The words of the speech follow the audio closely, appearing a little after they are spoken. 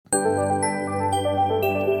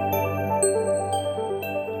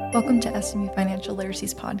Welcome to SMU Financial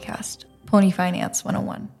Literacy's podcast, Pony Finance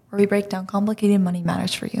 101, where we break down complicated money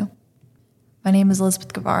matters for you. My name is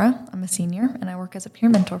Elizabeth Guevara. I'm a senior, and I work as a peer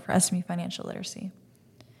mentor for SMU Financial Literacy.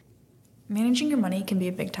 Managing your money can be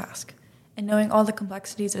a big task, and knowing all the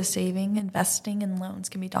complexities of saving, investing, and loans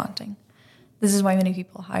can be daunting. This is why many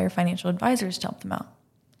people hire financial advisors to help them out.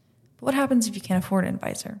 But what happens if you can't afford an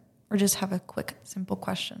advisor, or just have a quick, simple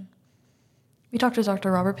question? We talked to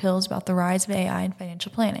Dr. Robert Puelz about the rise of AI in financial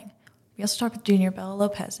planning. We also talked with Junior Bella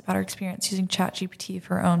Lopez about her experience using ChatGPT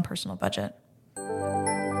for her own personal budget.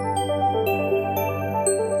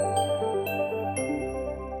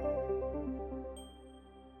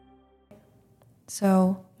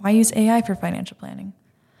 So, why use AI for financial planning?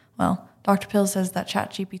 Well, Dr. Puelz says that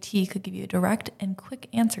ChatGPT could give you a direct and quick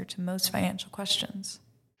answer to most financial questions.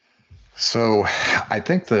 So, I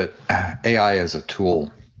think that AI as a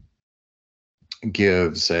tool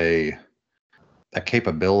gives a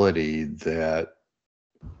capability that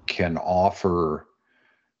can offer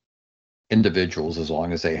individuals, as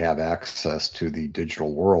long as they have access to the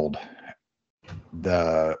digital world,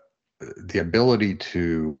 the ability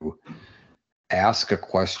to ask a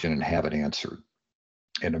question and have it answered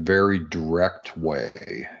in a very direct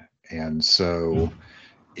way. And so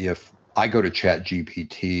if I go to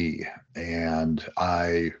ChatGPT and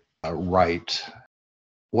I write,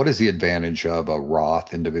 what is the advantage of a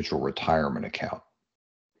Roth individual retirement account?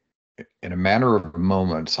 In a matter of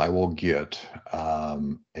moments, I will get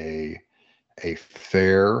a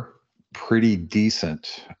fair, pretty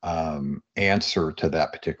decent answer to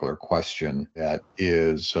that particular question that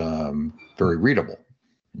is very readable.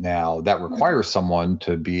 Now, that requires someone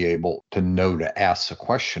to be able to know to ask a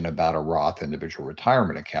question about a Roth individual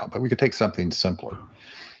retirement account, but we could take something simpler.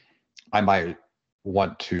 I might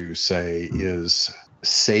want to say, is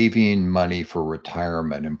saving money for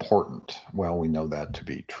retirement important? Well, we know that to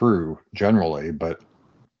be true generally,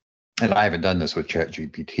 and I haven't done this with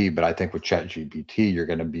ChatGPT, but I think with ChatGPT, you're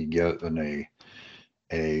going to be given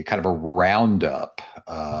a kind of a roundup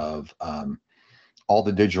of all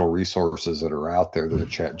the digital resources that are out there that a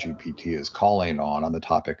ChatGPT is calling on the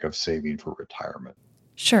topic of saving for retirement.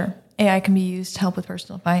 Sure, AI can be used to help with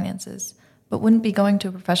personal finances, but wouldn't going to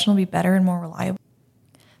a professional be better and more reliable?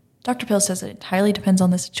 Dr. Puelz says it entirely depends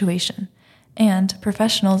on the situation, and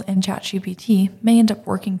professionals and ChatGPT may end up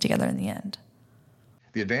working together in the end.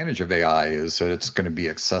 The advantage of AI is that it's going to be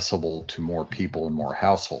accessible to more people and more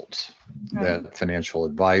households. Right. That financial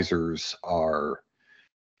advisors are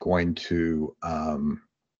going to,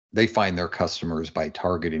 they find their customers by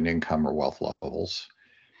targeting income or wealth levels.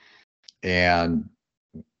 And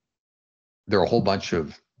there are a whole bunch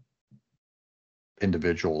of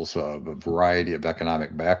individuals of a variety of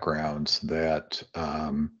economic backgrounds that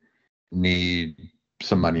need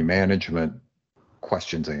some money management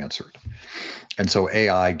questions answered. And so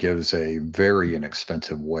AI gives a very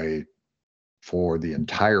inexpensive way for the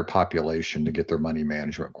entire population to get their money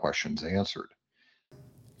management questions answered.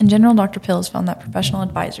 In general, Dr. Puelz found that professional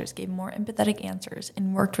advisors gave more empathetic answers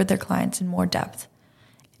and worked with their clients in more depth.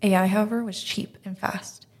 AI, however, was cheap and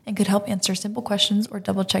fast and could help answer simple questions or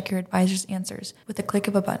double-check your advisor's answers with a click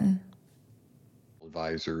of a button.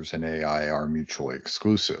 Advisors and AI are mutually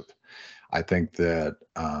exclusive. I think that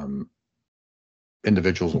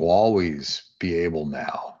individuals will always be able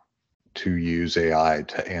now to use AI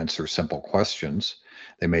to answer simple questions.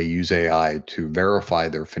 They may use AI to verify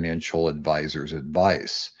their financial advisor's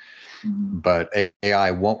advice. Mm-hmm. But AI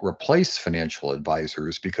won't replace financial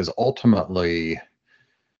advisors because ultimately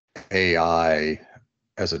AI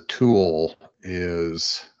as a tool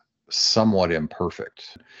is somewhat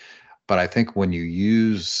imperfect. But I think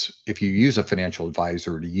if you use a financial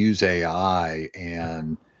advisor to use AI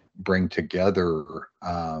and bring together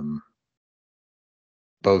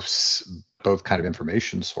both kind of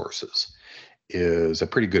information sources, is a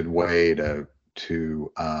pretty good way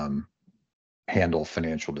to handle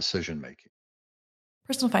financial decision making.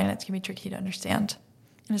 Personal finance can be tricky to understand,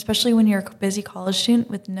 and especially when you're a busy college student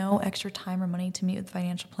with no extra time or money to meet with a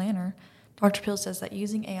financial planner. Dr. Puelz says that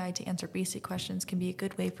using AI to answer basic questions can be a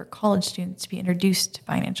good way for college students to be introduced to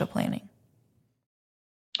financial planning.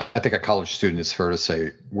 I think a college student, is fair to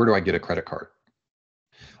say, where do I get a credit card?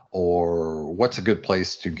 Or what's a good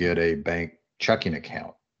place to get a bank checking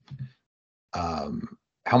account?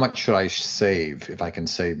 How much should I save if I can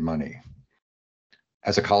save money?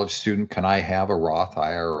 As a college student, can I have a Roth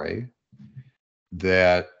IRA?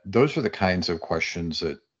 Those are the kinds of questions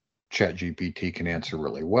that ChatGPT can answer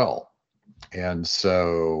really well. And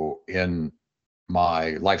so in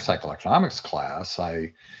my life cycle economics class,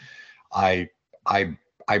 I, I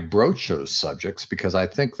broach those subjects because I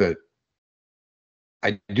think that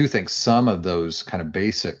I do think some of those kind of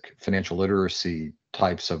basic financial literacy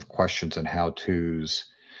types of questions and how-tos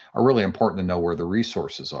are really important to know where the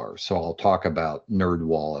resources are. So I'll talk about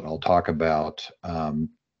NerdWallet. I'll talk about uh,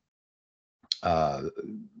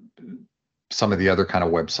 some of the other kind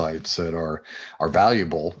of websites that are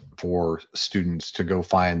valuable for students to go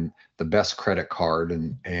find the best credit card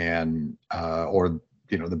and or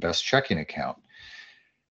the best checking account.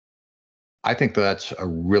 I think that's a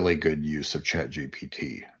really good use of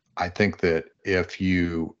ChatGPT. I think that if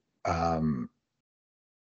you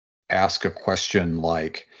ask a question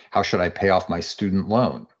like, how should I pay off my student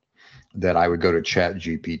loan? That I would go to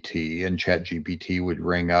ChatGPT, and ChatGPT would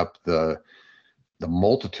ring up the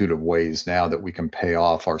multitude of ways now that we can pay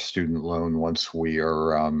off our student loan once we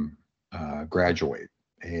are graduate,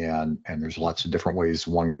 and there's lots of different ways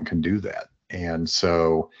one can do that. And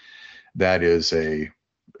so that is it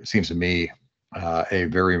seems to me a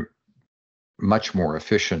very much more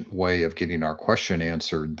efficient way of getting our question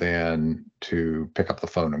answered than to pick up the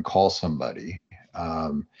phone and call somebody.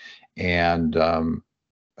 It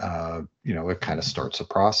kind of starts a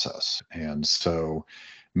process. And so,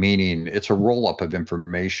 meaning it's a roll up of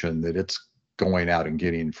information that it's going out and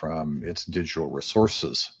getting from its digital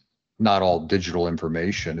resources. Not all digital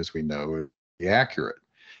information, as we know, is accurate.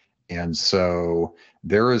 And so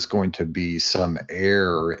there is going to be some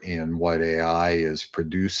error in what AI is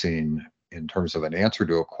producing in terms of an answer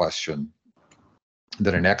to a question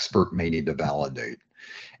that an expert may need to validate.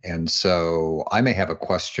 And so I may have a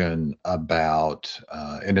question about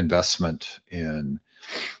an investment in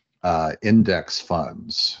index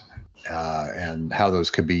funds and how those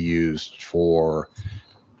could be used for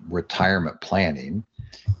retirement planning.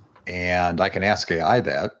 And I can ask AI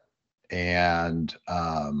that, and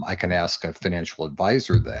I can ask a financial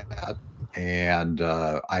advisor that, and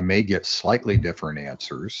I may get slightly different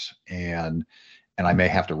answers, and I may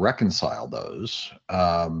have to reconcile those.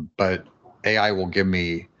 But AI will give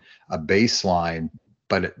me a baseline,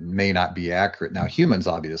 but it may not be accurate. Now, humans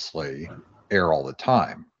obviously err all the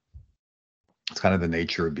time. It's kind of the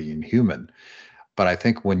nature of being human. But I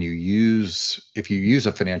think if you use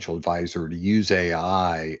a financial advisor to use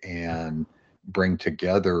AI and bring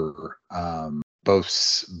together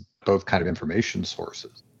both kind of information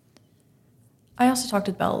sources. I also talked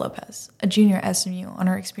with Bella Lopez, a junior at SMU, on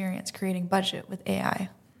her experience creating budget with AI.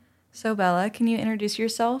 So Bella, can you introduce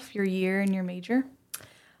yourself, your year, and your major?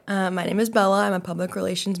 My name is Bella. I'm a public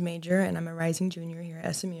relations major, and I'm a rising junior here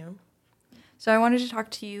at SMU. So I wanted to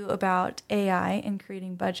talk to you about AI and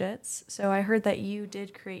creating budgets. So I heard that you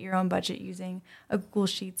did create your own budget using a Google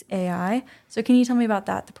Sheets AI. So can you tell me about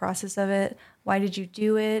that, the process of it? Why did you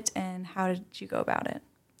do it, and how did you go about it?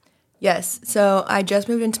 Yes. So I just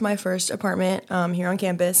moved into my first apartment here on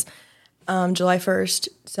campus July 1st.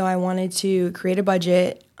 So I wanted to create a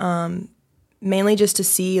budget mainly just to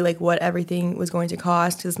see like what everything was going to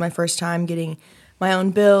cost, because it's my first time getting my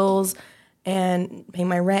own bills and paying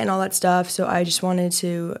my rent and all that stuff. So I just wanted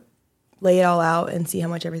to lay it all out and see how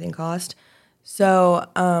much everything cost. So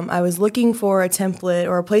I was looking for a template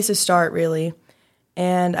or a place to start, really.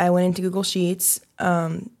 And I went into Google Sheets,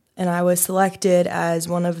 and I was selected as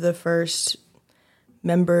one of the first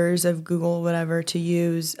members of Google, whatever, to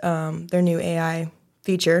use their new AI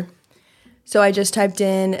feature. So I just typed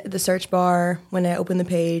in the search bar when I opened the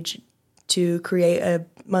page to create a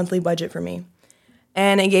monthly budget for me.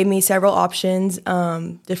 And it gave me several options,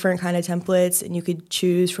 different kind of templates, and you could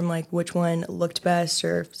choose from like which one looked best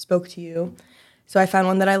or spoke to you. So I found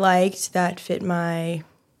one that I liked that fit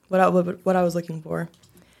what I was looking for.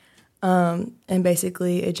 And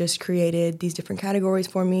basically it just created these different categories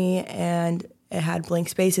for me, and it had blank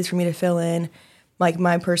spaces for me to fill in, like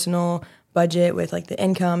my personal budget with like the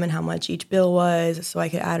income and how much each bill was, so I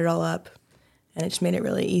could add it all up. And it just made it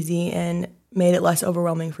really easy and made it less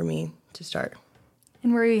overwhelming for me to start.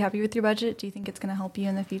 And were you happy with your budget? Do you think it's going to help you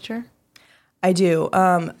in the future? I do.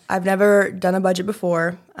 I've never done a budget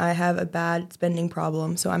before. I have a bad spending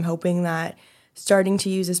problem, so I'm hoping that starting to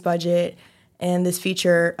use this budget and this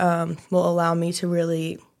feature will allow me to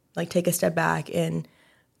really like take a step back and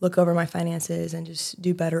look over my finances and just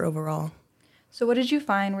do better overall. So what did you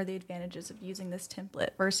find were the advantages of using this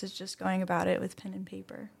template versus just going about it with pen and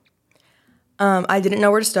paper? I didn't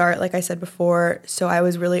know where to start, like I said before, so I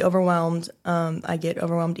was really overwhelmed. I get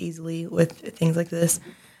overwhelmed easily with things like this.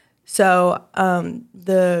 So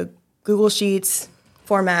the Google Sheets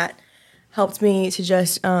format helped me to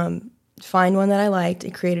just find one that I liked.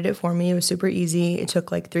 It created it for me. It was super easy. It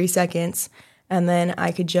took like 3 seconds, and then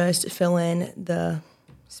I could just fill in the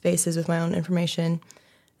spaces with my own information.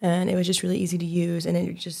 And it was just really easy to use, and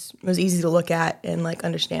it just was easy to look at and like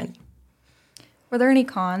understand. Were there any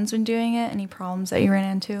cons when doing it? Any problems that you ran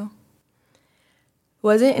into?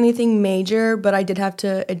 Wasn't anything major, but I did have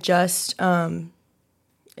to adjust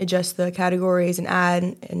the categories and add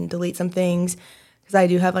and delete some things because I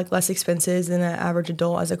do have like less expenses than an average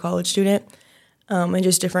adult as a college student, and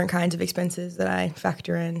just different kinds of expenses that I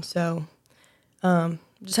factor in. So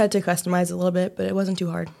just had to customize a little bit, but it wasn't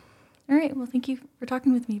too hard. All right. Well, thank you for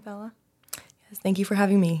talking with me, Bella. Yes, thank you for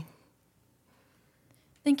having me.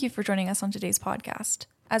 Thank you for joining us on today's podcast.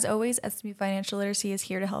 As always, SMU Financial Literacy is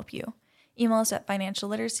here to help you. Email us at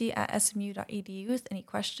financialliteracy@smu.edu with any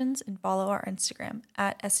questions and follow our Instagram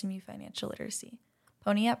at SMU Financial Literacy.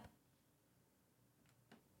 Pony up.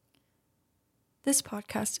 This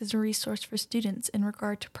podcast is a resource for students in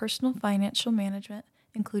regard to personal financial management,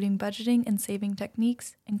 including budgeting and saving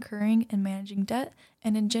techniques, incurring and managing debt,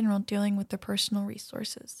 and in general dealing with their personal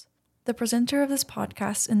resources. The presenter of this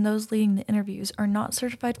podcast and those leading the interviews are not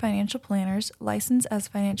certified financial planners, licensed as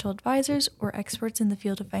financial advisors, or experts in the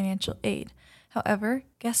field of financial aid. However,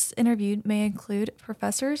 guests interviewed may include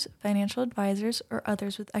professors, financial advisors, or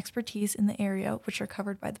others with expertise in the area which are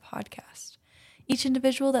covered by the podcast. Each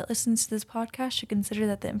individual that listens to this podcast should consider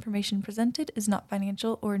that the information presented is not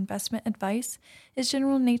financial or investment advice, is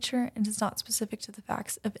general in nature, and is not specific to the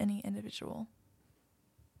facts of any individual.